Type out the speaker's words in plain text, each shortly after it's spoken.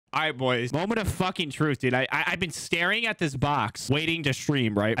All right, boys. Moment of fucking truth, dude. I've been staring at this box, waiting to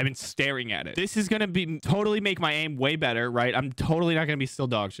stream, right? I've been staring at it. This is gonna be totally make my aim way better, right? I'm totally not gonna be still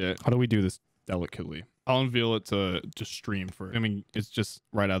dog shit. How do we do this delicately? I'll unveil it to just stream for. I mean, it's just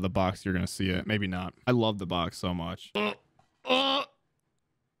right out of the box. You're gonna see it. Maybe not. I love the box so much.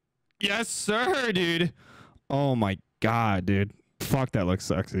 Yes, sir, dude. Oh my god, dude. Fuck, that looks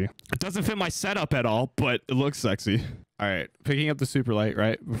sexy. It doesn't fit my setup at all, but it looks sexy. All right, picking up the super light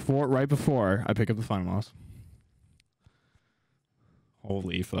right before I pick up the final mouse.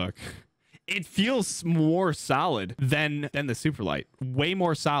 Holy fuck. It feels more solid than the super light. Way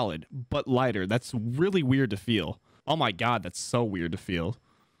more solid, but lighter. That's really weird to feel. Oh my god, that's so weird to feel.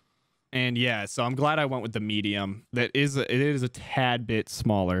 And yeah, so I'm glad I went with the medium. It is a tad bit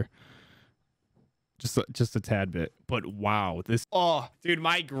smaller. Just a tad bit, but wow, this, oh dude,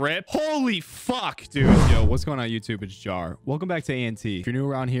 my grip, holy fuck, dude. Yo, what's going on YouTube? It's Jar. Welcome back to ANT. If you're new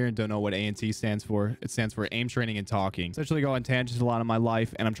around here and don't know what ANT stands for, it stands for aim training and talking. Essentially go on tangents a lot in my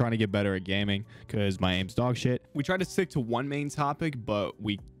life, and I'm trying to get better at gaming because my aim's dog shit. We try to stick to one main topic, but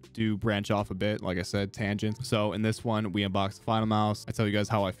we do branch off a bit, like I said, tangents. So in this one, we unbox the final mouse. I tell you guys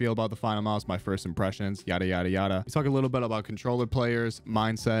how I feel about the final mouse, my first impressions, yada yada yada. We talk a little bit about controller players,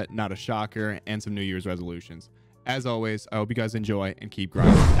 mindset, not a shocker, and some New Year's resolutions. As always, I hope you guys enjoy and keep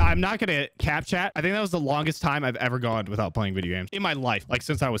grinding. I'm not gonna cap chat. I think that was the longest time I've ever gone without playing video games in my life, like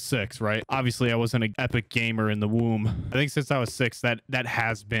since I was 6, right? Obviously I wasn't an epic gamer in the womb. I think since I was 6, that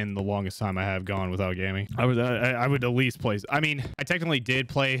has been the longest time I have gone without gaming. I would at least play, I mean, I technically did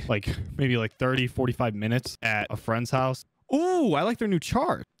play like maybe like 30-45 minutes at a friend's house. Ooh, I like their new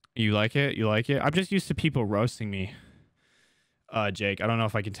chart. You like it? You like it? I'm just used to people roasting me. Jake, I don't know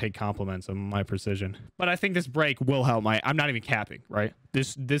if I can take compliments on my precision, but I think this break will help my, I'm not even capping, right?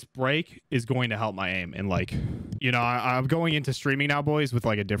 This break is going to help my aim. And like, you know, I'm going into streaming now, boys, with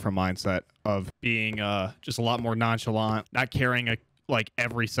like a different mindset of being just a lot more nonchalant, not caring like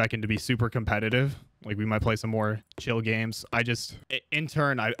every second to be super competitive. Like we might play some more chill games. In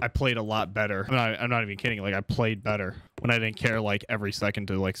turn, I played a lot better. I'm not even kidding. Like I played better when I didn't care like every second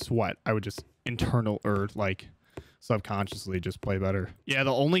to like sweat. I would just subconsciously just play better. Yeah,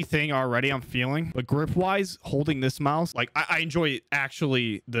 the only thing already I'm feeling, but grip wise, holding this mouse, like I enjoy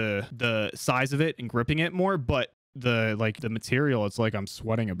actually the size of it and gripping it more, but the material, it's like I'm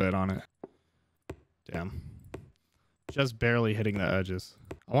sweating a bit on it. Damn. Just barely hitting the edges.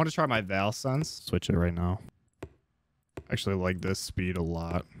 I want to try my Val Sense. Switch it right now. Actually like this speed a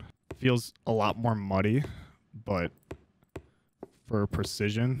lot. Feels a lot more muddy, but for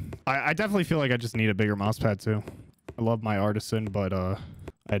precision, I definitely feel like I just need a bigger mouse pad too. I love my Artisan, but I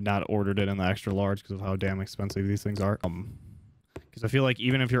had not ordered it in the extra large because of how damn expensive these things are. Because I feel like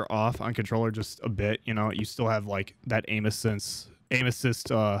even if you're off on controller just a bit, you know, you still have like that aim assist,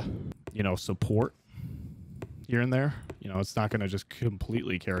 you know, support here and there. You know, it's not going to just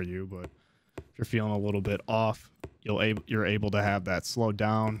completely carry you, but if you're feeling a little bit off, you're able to have that slow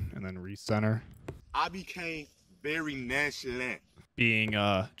down and then recenter. I became very nonchalant. Being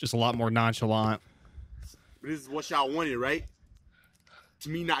just a lot more nonchalant. But this is what y'all wanted, right? To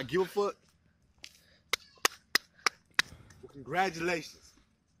me not give a fuck? Well, congratulations.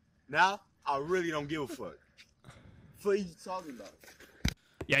 Now, I really don't give a fuck. What are you talking about?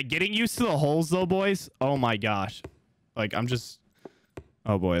 Yeah, getting used to the holes though, boys. Oh my gosh. Like, I'm just...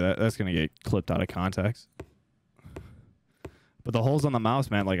 Oh boy, that's gonna get clipped out of context. But the holes on the mouse,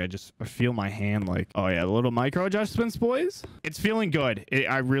 man, like I feel my hand like, oh yeah, the little micro adjustments, boys. It's feeling good.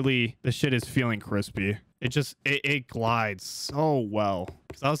 The shit is feeling crispy. It glides so well.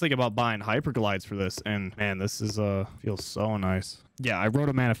 Cause I was thinking about buying hyper glides for this, and man, this is feels so nice. Yeah, I wrote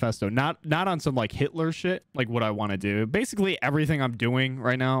a manifesto, not on some like Hitler shit, like what I want to do. Basically everything I'm doing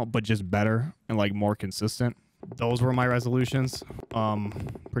right now, but just better and like more consistent. Those were my resolutions,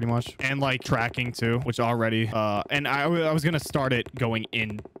 pretty much. And like tracking too, which already, and I was gonna start it going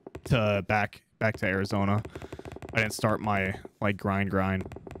into back to Arizona. I didn't start my like grind.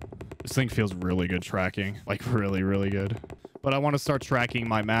 This thing feels really good tracking, like really, really good. But I want to start tracking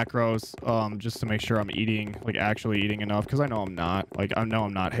my macros, just to make sure I'm eating, like actually eating enough, because I know I'm not. Like, I know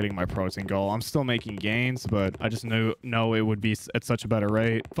I'm not hitting my protein goal. I'm still making gains, but I just know it would be at such a better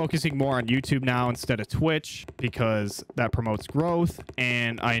rate. Focusing more on YouTube now instead of Twitch, because that promotes growth,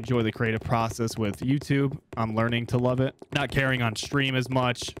 and I enjoy the creative process with YouTube. I'm learning to love it. Not caring on stream as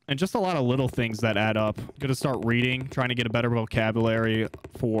much, and just a lot of little things that add up. Gonna start reading, trying to get a better vocabulary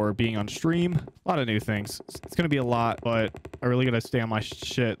for being on stream. A lot of new things. It's gonna be a lot, but I really gotta stay on my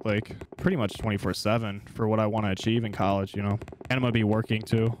shit like pretty much 24/7 for what I want to achieve in college, you know. And I'm gonna be working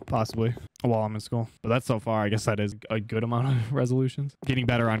too, possibly, while I'm in school. But that's so far, I guess that is a good amount of resolutions. Getting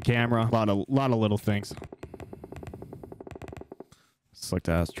better on camera, a lot of little things. Slick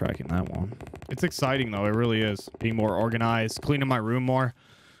ass tracking that one. It's exciting though, it really is. Being more organized, cleaning my room more.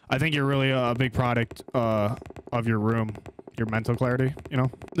 I think you're really a big product of your room, your mental clarity, you know.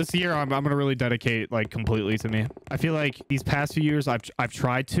 This year I'm gonna really dedicate like completely to me. I feel like these past few years I've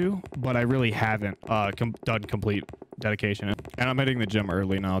tried to, but I really haven't done complete dedication. And I'm hitting the gym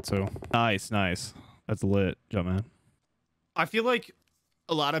early now too. Nice. That's lit, jump man. I feel like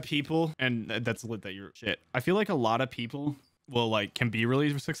a lot of people, and that's lit that you're shit. I feel like a lot of people will like can be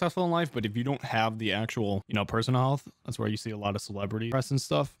really successful in life, but if you don't have the actual, you know, personal health, that's where you see a lot of celebrity press and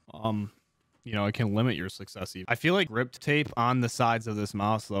stuff. You know, it can limit your success even. I feel like grip tape on the sides of this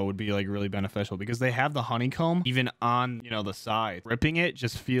mouse though would be like really beneficial because they have the honeycomb even on, you know, the side. Ripping it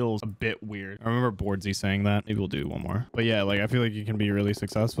just feels a bit weird. I remember Boardsy saying that. Maybe we'll do one more. But yeah, like I feel like you can be really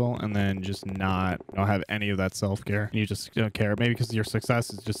successful and then just not, you know, have any of that self-care. You just don't care. Maybe because your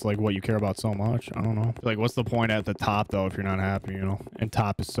success is just like what you care about so much. I don't know. Like what's the point at the top though if you're not happy, you know? And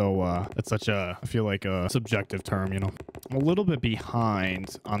top is so that's such a, I feel like a subjective term, you know. I'm a little bit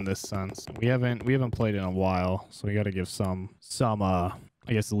behind on this sense. We haven't played in a while, so we got to give some I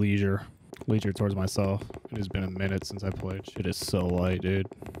guess leisure towards myself. It has been a minute since I played. Shit is so light, dude.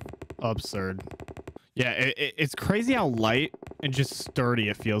 Absurd. Yeah, it's crazy how light and just sturdy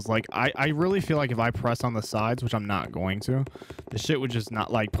it feels like. I really feel like if I press on the sides, which I'm not going to, the shit would just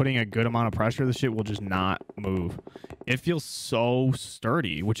not, like putting a good amount of pressure, the shit will just not move. It feels so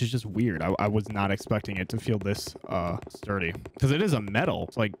sturdy, which is just weird. I was not expecting it to feel this sturdy because it is a metal.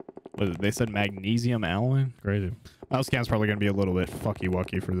 It's like, they said magnesium alloy. Crazy. Mouse cam's probably gonna be a little bit fucky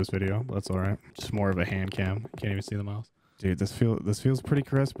wucky for this video, but that's all right. Just more of a hand cam. Can't even see the mouse. Dude, this feels pretty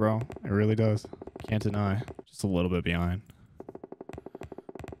crisp, bro. It really does. Can't deny. Just a little bit behind.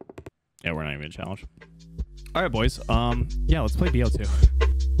 Yeah, we're not even challenged. All right, boys. Yeah, let's play BO2.